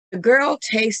The girl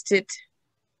tasted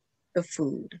the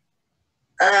food.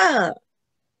 Ugh!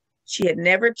 She had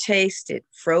never tasted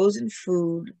frozen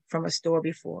food from a store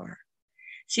before.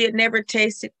 She had never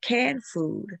tasted canned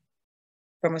food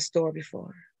from a store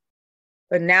before.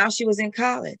 But now she was in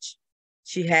college.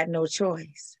 She had no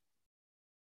choice.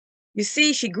 You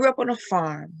see, she grew up on a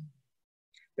farm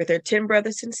with her 10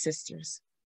 brothers and sisters,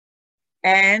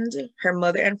 and her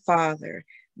mother and father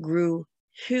grew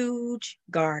huge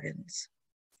gardens,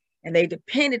 and they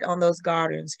depended on those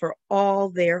gardens for all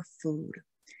their food.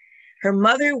 Her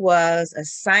mother was a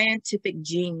scientific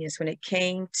genius when it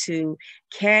came to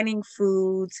canning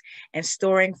foods and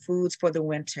storing foods for the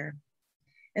winter.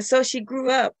 And so she grew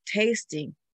up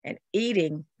tasting and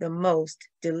eating the most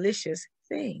delicious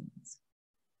things.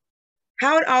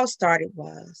 How it all started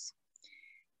was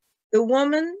the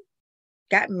woman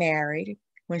got married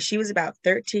when she was about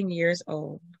 13 years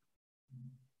old.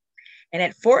 And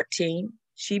at 14,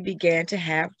 she began to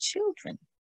have children.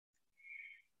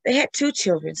 They had 2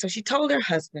 children. So she told her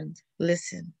husband,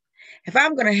 listen, if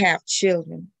I'm going to have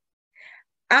children,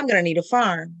 I'm going to need a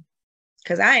farm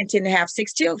because I intend to have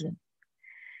 6 children.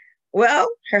 Well,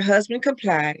 her husband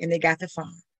complied and they got the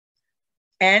farm.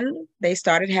 And they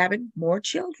started having more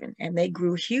children and they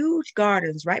grew huge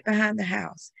gardens right behind the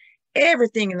house.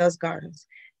 Everything in those gardens,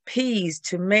 peas,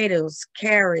 tomatoes,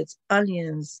 carrots,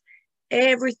 onions,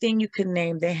 everything you could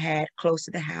name they had close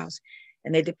to the house.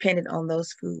 And they depended on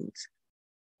those foods.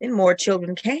 Then more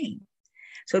children came.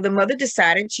 So the mother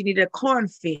decided she needed a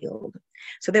cornfield.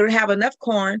 So they would have enough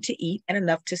corn to eat and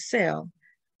enough to sell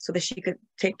so that she could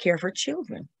take care of her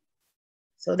children.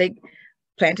 So they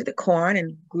planted the corn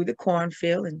and grew the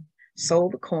cornfield and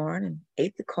sold the corn and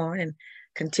ate the corn and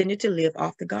continued to live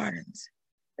off the gardens.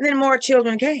 And then more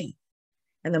children came.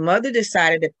 And the mother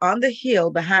decided that on the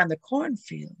hill behind the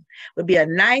cornfield would be a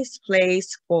nice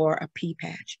place for a pea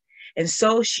patch. And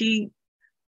so she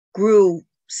grew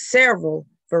several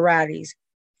varieties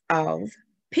of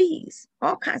peas,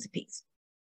 all kinds of peas.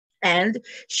 And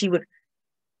she would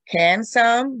can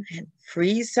some and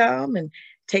freeze some and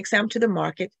take some to the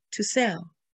market to sell.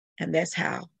 And that's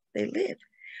how they lived.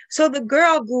 So the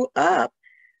girl grew up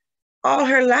all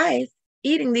her life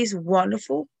eating these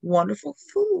wonderful, wonderful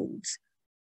foods.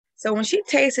 So when she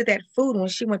tasted that food when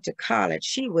she went to college,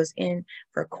 she was in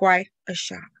for quite a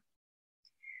shock.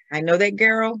 I know that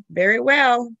girl very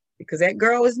well because that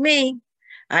girl is me.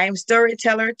 I am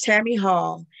storyteller Tammy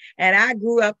Hall, and I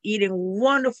grew up eating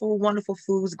wonderful, wonderful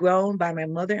foods grown by my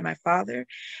mother and my father.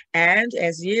 And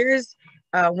as years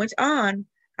went on,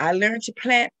 I learned to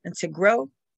plant and to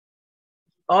grow.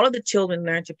 All of the children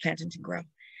learned to plant and to grow.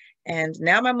 And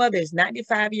now my mother is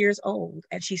 95 years old,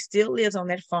 and she still lives on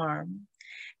that farm.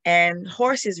 And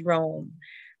horses roam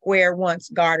where once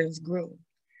gardens grew.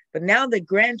 But now the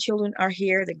grandchildren are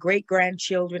here, the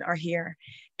great-grandchildren are here.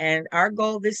 And our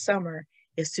goal this summer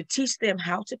is to teach them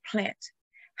how to plant,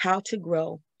 how to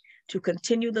grow, to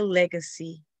continue the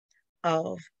legacy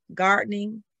of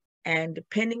gardening and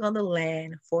depending on the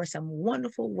land for some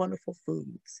wonderful, wonderful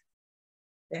foods.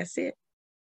 That's it.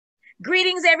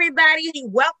 Greetings, everybody.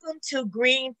 Welcome to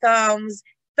Green Thumb's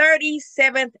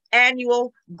 37th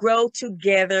annual Grow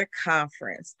Together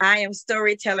Conference. I am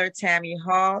storyteller Tammy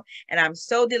Hall, and I'm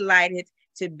so delighted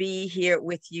to be here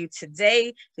with you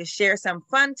today to share some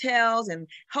fun tales and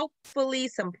hopefully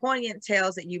some poignant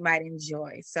tales that you might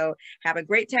enjoy. So have a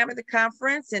great time at the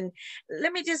conference, and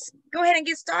let me just go ahead and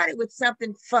get started with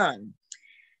something fun.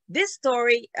 This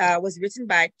story was written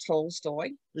by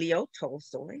Tolstoy, Leo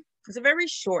Tolstoy. It's a very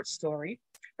short story,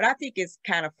 but I think it's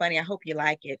kind of funny. I hope you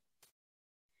like it.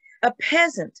 A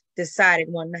peasant decided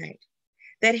one night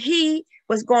that he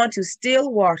was going to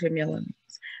steal watermelons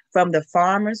from the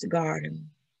farmer's garden.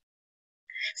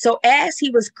 So as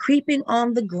he was creeping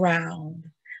on the ground,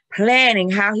 planning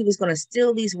how he was going to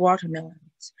steal these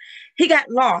watermelons, he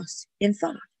got lost in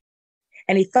thought.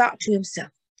 And he thought to himself,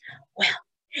 well,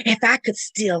 if I could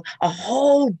steal a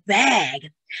whole bag,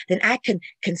 then I can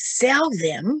sell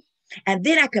them. And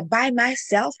then I could buy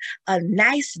myself a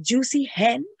nice juicy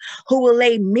hen who will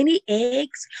lay many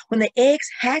eggs. When the eggs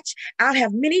hatch, I'll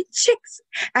have many chicks.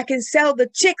 I can sell the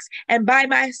chicks and buy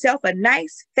myself a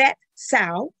nice fat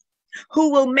sow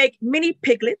who will make many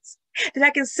piglets. Then I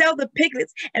can sell the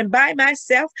piglets and buy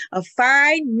myself a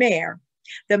fine mare.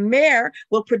 The mare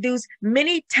will produce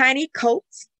many tiny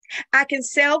coats. I can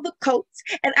sell the coats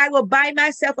and I will buy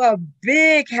myself a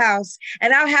big house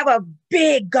and I'll have a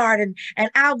big garden and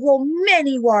I'll grow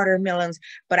many watermelons,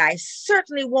 but I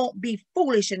certainly won't be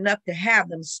foolish enough to have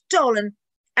them stolen.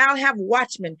 I'll have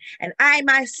watchmen and I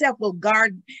myself will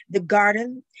guard the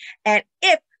garden. And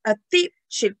if a thief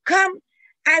should come,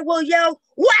 I will yell,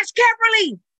 watch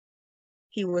carefully.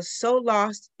 He was so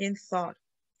lost in thought,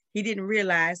 he didn't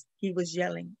realize he was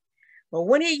yelling. But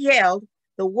when he yelled,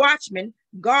 the watchman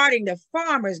guarding the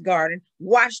farmer's garden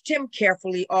watched him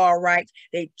carefully, all right.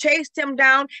 They chased him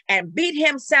down and beat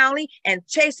him soundly and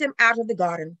chased him out of the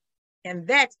garden. And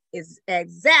that is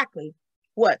exactly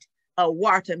what a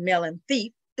watermelon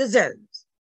thief deserves.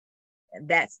 And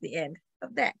that's the end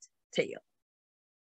of that tale.